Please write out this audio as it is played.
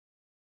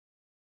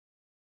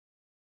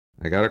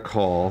I got a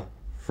call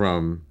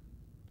from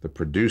the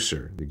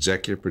producer, the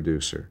executive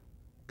producer,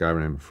 a guy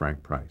named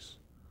Frank Price,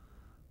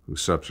 who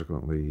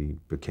subsequently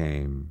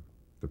became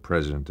the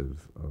president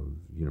of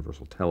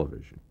Universal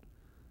Television.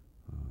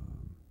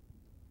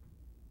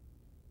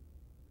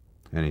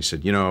 And he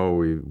said, you know,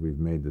 we've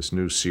made this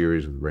new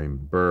series with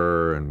Raymond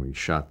Burr, and we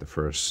shot the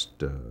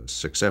first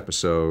 6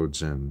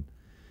 episodes, and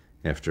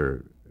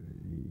after,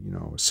 you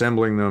know,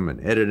 assembling them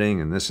and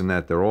editing and this and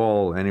that, they're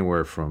all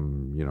anywhere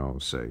from, you know,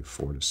 say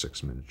 4 to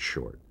 6 minutes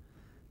short.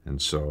 And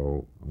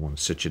so I want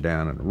to sit you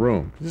down in a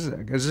room.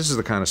 Because this is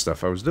the kind of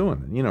stuff I was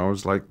doing. You know, it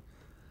was like,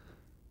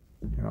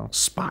 you know,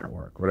 spot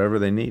work, whatever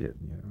they needed,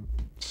 you know.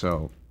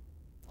 So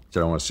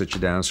I want to sit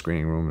you down in a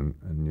screening room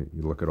and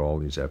you look at all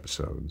these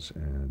episodes,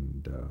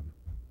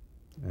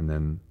 and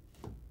then,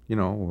 you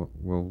know,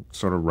 we'll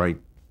sort of write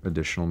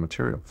additional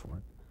material for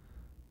it.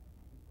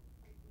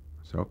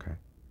 I said, okay.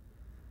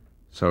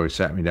 So he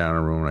sat me down in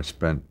a room, and I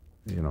spent,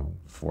 you know,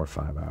 4 or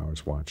 5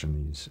 hours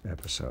watching these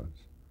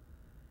episodes.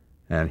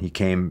 And he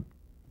came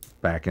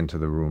back into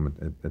the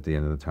room at the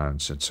end of the time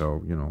and said,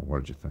 so, you know, what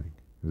did you think?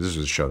 This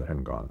was a show that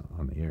hadn't gone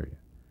on the air yet.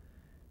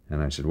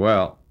 And I said,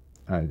 well,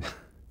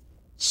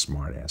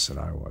 smart ass that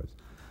I was,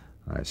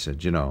 I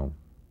said, you know,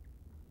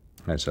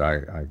 I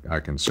said, I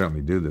can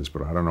certainly do this,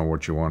 but I don't know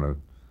what you want to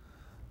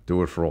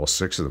do it for all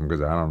 6 of them,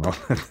 because I don't know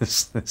if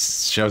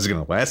this show's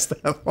going to last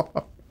that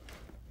long.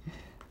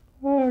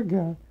 Oh,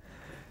 God.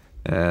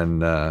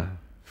 And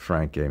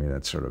Frank gave me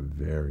that sort of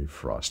very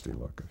frosty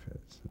look of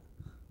his.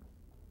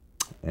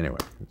 Anyway,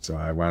 so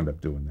I wound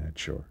up doing that,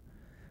 sure.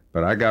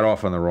 But I got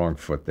off on the wrong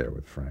foot there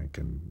with Frank,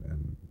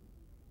 and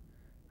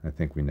I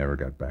think we never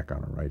got back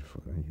on a right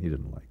foot. He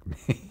didn't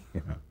like me,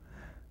 you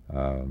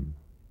know.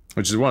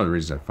 Which is one of the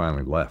reasons I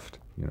finally left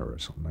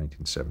Universal in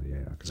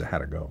 1978, because I had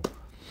to go.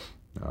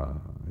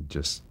 It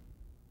just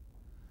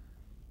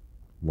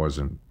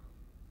wasn't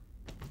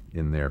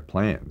in their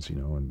plans, you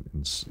know,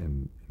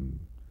 in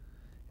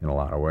a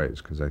lot of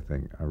ways, because I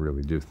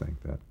really do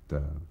think that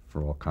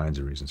for all kinds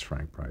of reasons,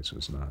 Frank Price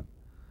was not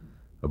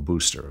a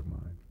booster of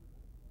mine.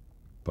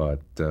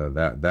 But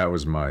that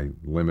was my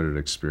limited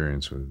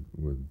experience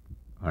with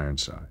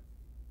Ironside.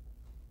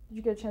 Did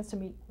you get a chance to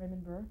meet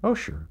Raymond Burr? Oh,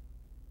 sure.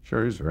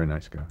 Sure, he was a very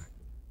nice guy.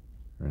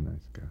 Very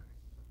nice guy.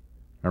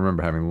 I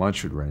remember having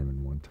lunch with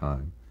Raymond one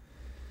time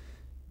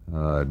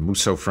at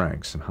Musso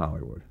Frank's in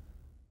Hollywood.